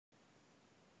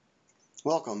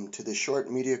Welcome to the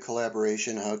short media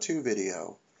collaboration how-to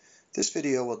video. This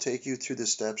video will take you through the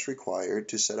steps required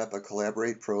to set up a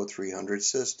Collaborate Pro 300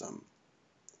 system.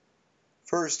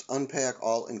 First, unpack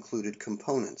all included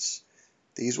components.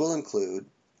 These will include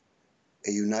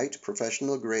a Unite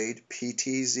professional grade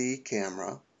PTZ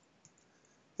camera,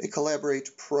 a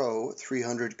Collaborate Pro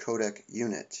 300 codec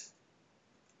unit,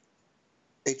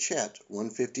 a Chat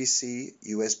 150C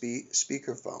USB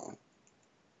speakerphone,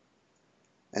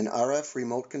 an RF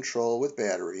remote control with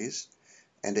batteries,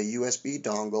 and a USB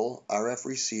dongle RF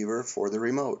receiver for the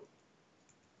remote.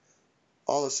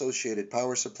 All associated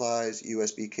power supplies,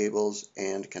 USB cables,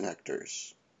 and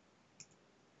connectors.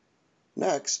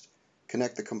 Next,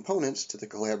 connect the components to the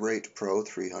Collaborate Pro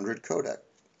 300 codec.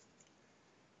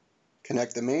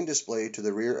 Connect the main display to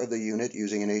the rear of the unit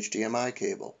using an HDMI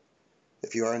cable.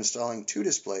 If you are installing two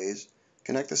displays,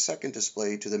 connect the second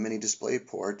display to the mini display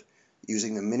port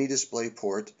using the mini display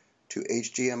port to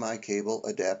HDMI cable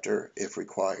adapter if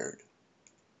required.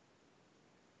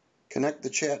 Connect the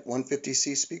Chat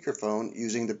 150C speakerphone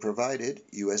using the provided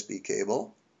USB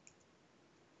cable.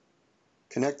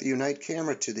 Connect the Unite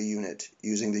camera to the unit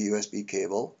using the USB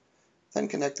cable, then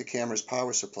connect the camera's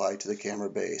power supply to the camera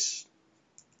base.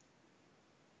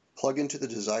 Plug into the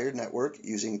desired network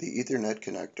using the Ethernet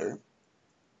connector.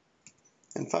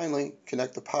 And finally,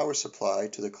 connect the power supply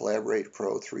to the Collaborate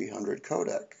Pro 300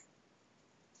 codec.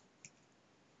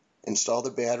 Install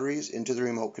the batteries into the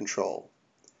remote control.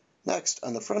 Next,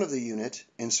 on the front of the unit,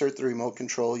 insert the remote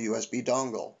control USB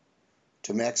dongle.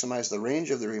 To maximize the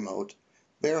range of the remote,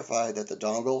 verify that the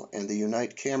dongle and the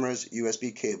Unite camera's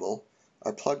USB cable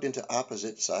are plugged into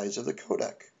opposite sides of the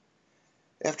codec.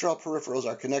 After all peripherals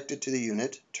are connected to the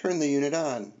unit, turn the unit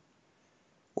on.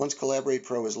 Once Collaborate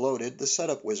Pro is loaded, the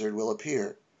Setup Wizard will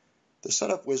appear. The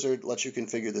Setup Wizard lets you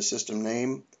configure the system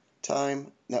name,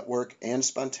 time, network, and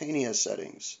spontaneous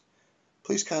settings.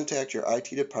 Please contact your IT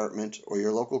department or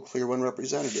your local ClearOne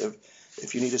representative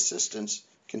if you need assistance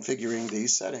configuring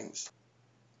these settings.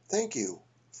 Thank you.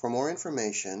 For more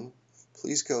information,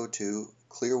 please go to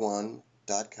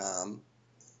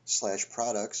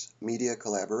clearone.com/products media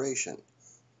collaboration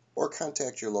or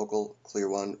contact your local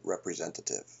ClearOne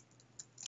representative.